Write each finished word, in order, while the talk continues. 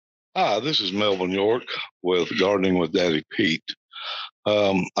Hi, this is Melvin York with Gardening with Daddy Pete.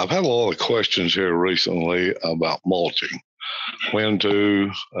 I've had a lot of questions here recently about mulching, when to,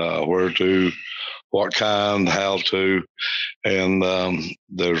 where to, what kind, how to, and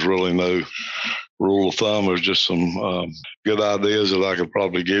there's really no rule of thumb. There's just some good ideas that I could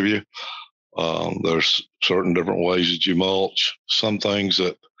probably give you. There's certain different ways that you mulch, some things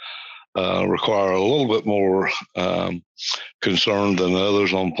that require a little bit more concern than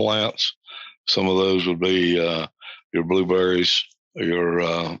others on plants. Some of those would be your blueberries,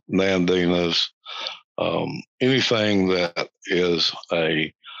 your nandinas, anything that is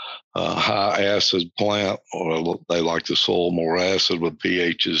a high acid plant, or they like the soil more acid with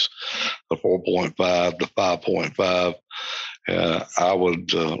pHs of 4.5 to 5.5. I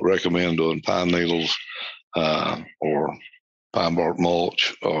would recommend doing pine needles or pine bark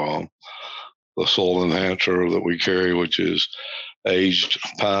mulch. The soil enhancer that we carry, which is aged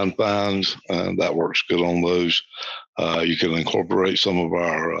pine fines, and that works good on those. You can incorporate some of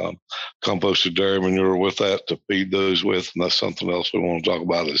our composted dairy manure with that to feed those with, and that's something else we want to talk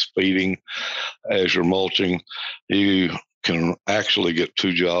about is feeding as you're mulching. You can actually get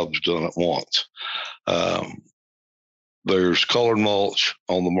two jobs done at once. There's colored mulch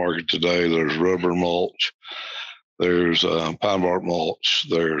on the market today. There's rubber mulch. There's pine bark mulch.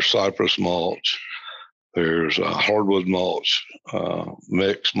 There's cypress mulch. There's hardwood mulch,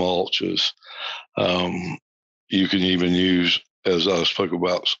 mixed mulches. You can even use, as I spoke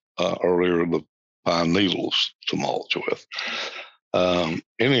about earlier, the pine needles to mulch with.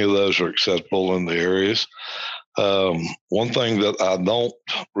 Any of those are acceptable in the areas. One thing that I don't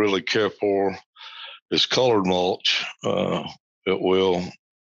really care for is colored mulch. It will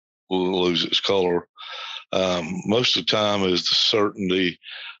lose its color. Most of the time is the certainty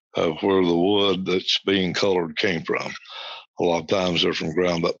of where the wood that's being colored came from. A lot of times they're from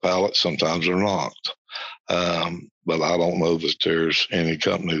ground up pallets, sometimes they're not. But I don't know that there's any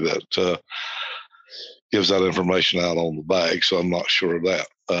company that gives that information out on the bag, so I'm not sure of that.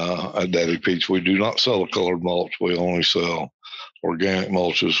 At Daddy Pete's, we do not sell a colored mulch. We only sell organic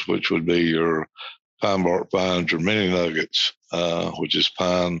mulches, which would be your pine bark fines, your mini nuggets, which is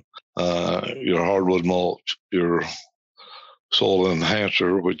pine, your hardwood mulch, your soil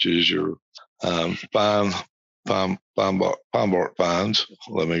enhancer, which is your pine bark fines.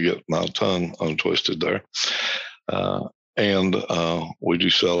 Let me get my tongue untwisted there. And we do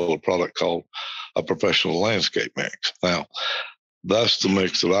sell a product called a professional landscape mix. Now, that's the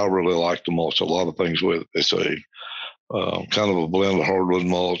mix that I really like to mulch a lot of things with. It's a kind of a blend of hardwood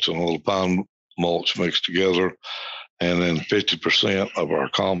mulch and a little pine mulch mixed together, and then 50% of our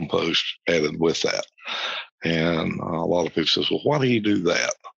compost added with that. And a lot of people says, well, why do you do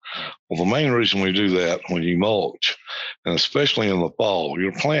that? Well, the main reason we do that when you mulch, and especially in the fall,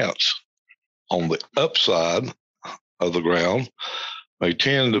 your plants on the upside of the ground may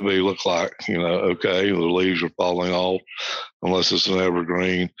tend to look like, okay, the leaves are falling off unless it's an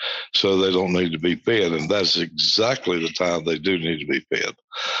evergreen, so they don't need to be fed. And that's exactly the time they do need to be fed,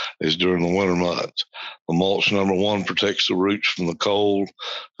 is during the winter months. The mulch, number one, protects the roots from the cold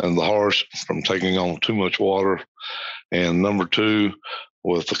and the harsh, from taking on too much water. And number two,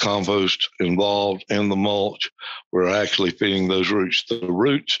 with the compost involved in the mulch, we're actually feeding those roots. The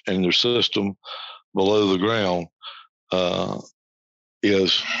roots in your system below the ground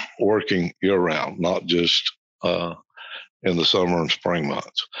is working year-round, not just in the summer and spring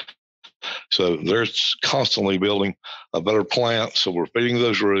months. So they're constantly building a better plant. So we're feeding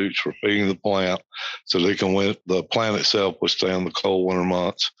those roots, we're feeding the plant so they can the plant itself withstand the cold winter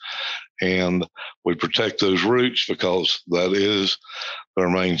months. And we protect those roots because that is their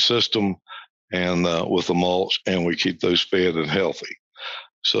main system, and with the mulch, and we keep those fed and healthy.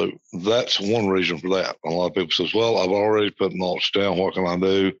 So that's one reason for that. A lot of people says, well, I've already put mulch down. What can I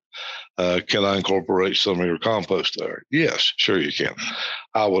do? Can I incorporate some of your compost there? Yes, sure you can.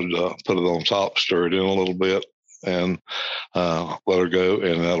 I would put it on top, stir it in a little bit, and let her go,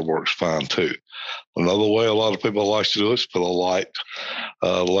 and that works fine too. Another way a lot of people like to do it is put a light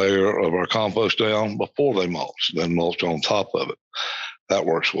layer of our compost down before they mulch, then mulch on top of it. That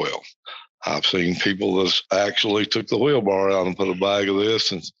works well. I've seen people that actually took the wheelbarrow out and put a bag of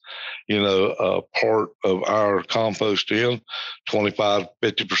this and, part of our compost in, 25,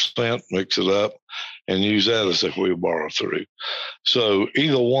 50%, mix it up and use that as a wheelbarrow through. So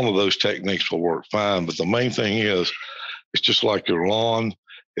either one of those techniques will work fine. But the main thing is, it's just like your lawn.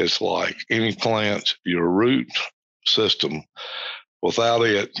 It's like any plant, your root system. Without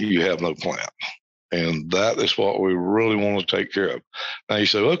it, you have no plant. And that is what we really want to take care of. Now you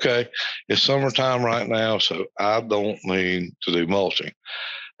say, okay, it's summertime right now, so I don't need to do mulching.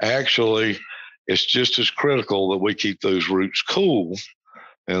 Actually, it's just as critical that we keep those roots cool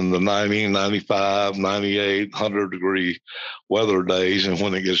in the 90, 95, 98, 100-degree weather days. And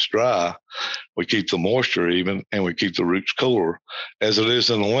when it gets dry, we keep the moisture even and we keep the roots cooler, as it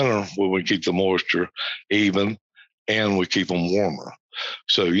is in the winter when we keep the moisture even and we keep them warmer.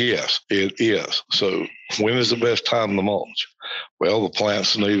 So yes, it is. So when is the best time to mulch? Well, the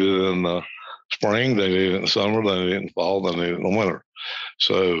plants need it in the spring, they need it in the summer, they need it in the fall, they need it in the winter.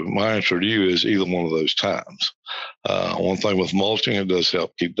 So my answer to you is either one of those times. One thing with mulching, it does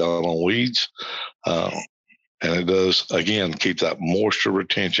help keep down on weeds. And it does, again, keep that moisture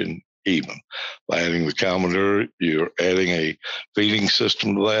retention even. By adding the cow manure, you're adding a feeding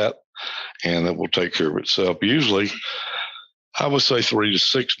system to that, and it will take care of itself. Usually, I would say 3 to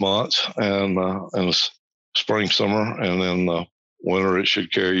 6 months, and in the spring, summer, and then winter, it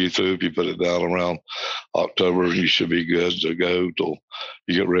should carry you through. If you put it down around October, you should be good to go till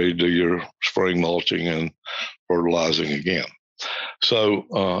you get ready to do your spring mulching and fertilizing again. So,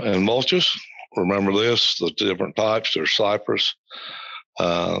 in mulches, remember this, the different types. There's cypress,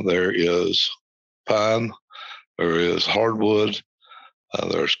 there is pine, there is hardwood,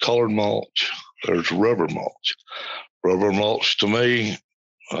 there's colored mulch, there's rubber mulch. Rubber mulch, to me,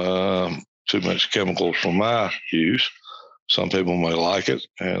 too much chemicals for my use. Some people may like it,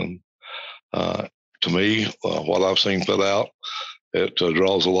 and to me, what I've seen put out, it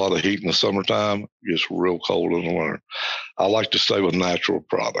draws a lot of heat in the summertime, gets real cold in the winter. I like to stay with natural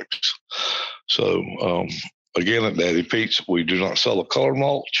products. So again, at Daddy Pete's, we do not sell a color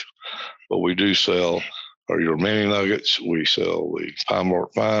mulch, but we do sell your mini nuggets. We sell the pine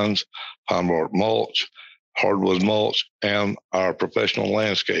bark fines, pine bark mulch, hardwood mulch, and our professional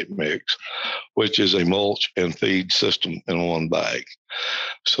landscape mix, which is a mulch and feed system in one bag.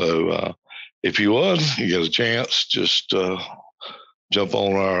 So if you would, you get a chance, just jump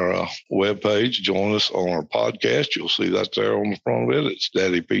on our webpage, join us on our podcast. You'll see that there on the front of it. It's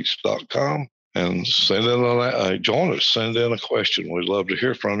daddypete's.com. And send in join us, send in a question. We'd love to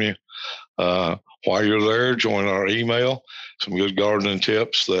hear from you. While you're there, join our email. Some good gardening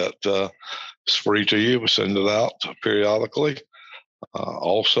tips that it's free to you. We send it out periodically.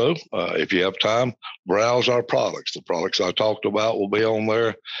 Also, if you have time, browse our products. The products I talked about will be on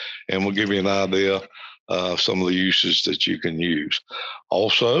there, and we'll give you an idea of some of the uses that you can use.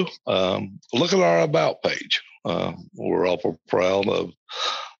 Also, look at our About page. We're awful proud of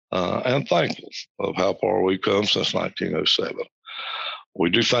and thankful of how far we've come since 1907. We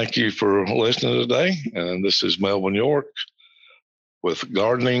do thank you for listening today, and this is Melvin York with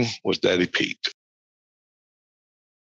Gardening with Daddy Pete.